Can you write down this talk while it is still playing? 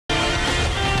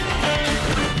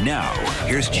Now,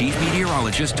 here's Chief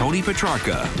Meteorologist Tony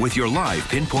Petrarca with your live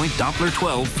Pinpoint Doppler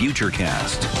 12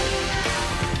 Futurecast.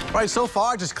 Right, so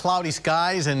far just cloudy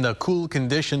skies and cool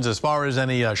conditions as far as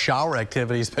any shower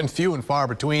activity. It's been few and far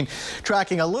between.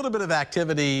 Tracking a little bit of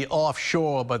activity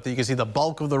offshore, but you can see the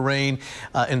bulk of the rain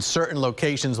in certain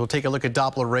locations. We'll take a look at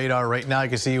Doppler radar right now. You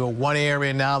can see one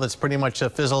area now that's pretty much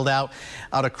fizzled out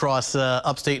across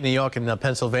upstate New York and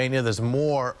Pennsylvania. There's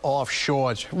more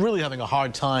offshore. It's really having a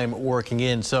hard time working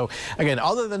in. So again,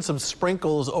 other than some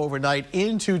sprinkles overnight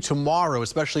into tomorrow,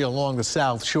 especially along the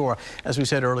South Shore, as we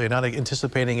said earlier, not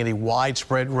anticipating any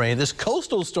widespread rain. This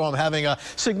coastal storm having a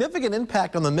significant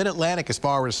impact on the mid-Atlantic as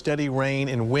far as steady rain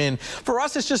and wind. For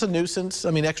us, it's just a nuisance. I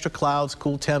mean, extra clouds,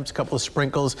 cool temps, a couple of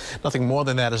sprinkles, nothing more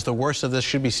than that, as the worst of this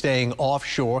should be staying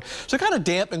offshore. So kind of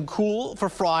damp and cool for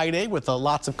Friday with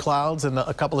lots of clouds and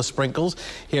a couple of sprinkles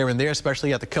here and there,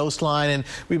 especially at the coastline. And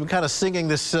we've been kind of singing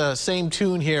this same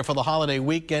tune here for the holiday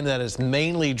weekend that is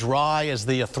mainly dry, as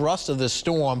the thrust of this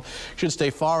storm should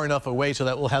stay far enough away so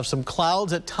that we'll have some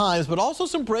clouds at times, but also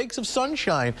some breaks of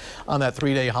sunshine on that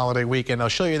three-day holiday weekend. I'll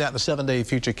show you that in the 7-day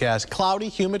Futurecast. Cloudy,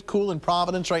 humid, cool in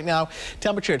Providence right now.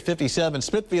 Temperature at 57,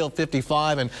 Smithfield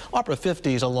 55, and upper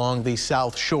 50s along the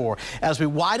South Shore. As we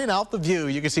widen out the view,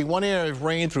 you can see one area of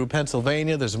rain through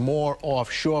Pennsylvania. There's more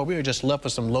offshore. We are just left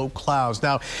with some low clouds.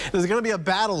 Now, there's going to be a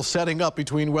battle setting up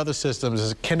between weather systems.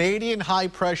 There's Canadian high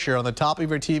pressure on the top of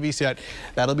your TV set.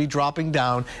 That'll be dropping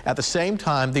down. At the same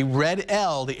time, the red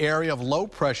L, the area of low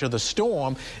pressure, the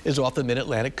storm, is off the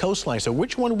mid-Atlantic coastline. So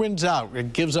which one wins out?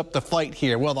 It gives up the fight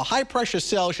here. Well, the high pressure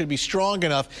cell should be strong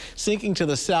enough, sinking to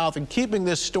the south and keeping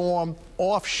this storm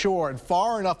offshore and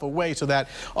far enough away so that,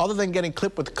 other than getting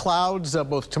clipped with clouds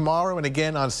both tomorrow and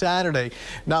again on Saturday,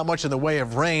 not much in the way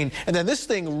of rain. And then this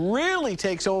thing really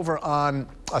takes over on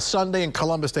a Sunday and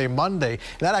Columbus Day Monday.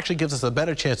 And that actually gives us a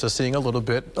better chance of seeing a little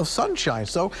bit of sunshine.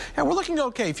 So yeah, we're looking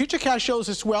okay. Futurecast shows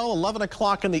as well. 11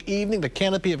 o'clock in the evening, the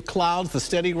canopy of clouds, the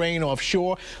steady rain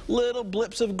offshore, little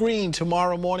blips of green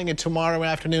tomorrow morning and tomorrow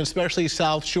afternoon, especially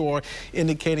South Shore,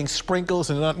 indicating sprinkles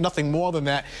and nothing more than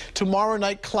that. Tomorrow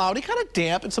night, cloudy, kind of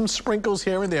damp, and some sprinkles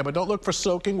here and there, but don't look for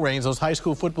soaking rains. Those high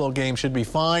school football games should be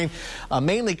fine.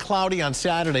 Mainly cloudy on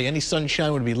Saturday. Any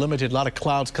sunshine would be limited. A lot of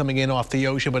clouds coming in off the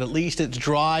ocean, but at least it's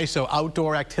dry, so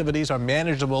outdoor activities are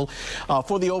manageable.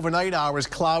 For the overnight hours,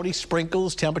 cloudy,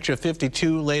 sprinkles, temperature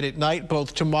 52 late at night,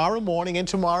 both tomorrow morning and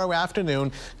tomorrow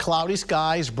afternoon. Cloudy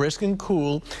skies, brisk and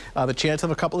cool. The chance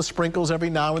of a couple of sprinkles every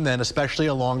now and then, especially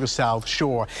along the South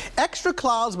Shore. Extra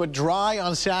clouds, but dry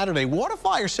on Saturday. Water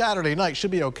fire Saturday night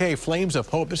should be okay. Flames of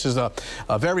Hope. This is a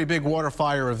very big water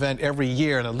fire event every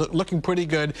year, and looking pretty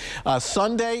good.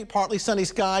 Sunday, partly sunny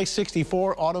skies,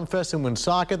 64. Autumn Fest in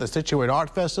Woonsocket, the Situate Art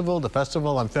Festival, the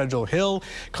festival on Federal Hill.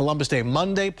 Columbus Day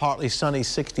Monday, partly sunny,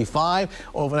 65.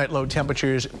 Overnight low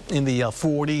temperatures in the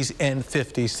 40s and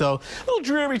 50s. So a little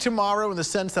dreary tomorrow in the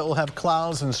sense that we'll have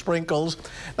clouds and sprinkles.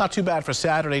 Not too bad for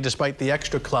Saturday despite the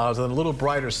extra clouds, and a little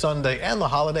brighter Sunday and the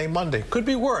holiday Monday. Could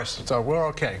be worse, so we're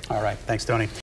okay. All right. Thanks, Tony.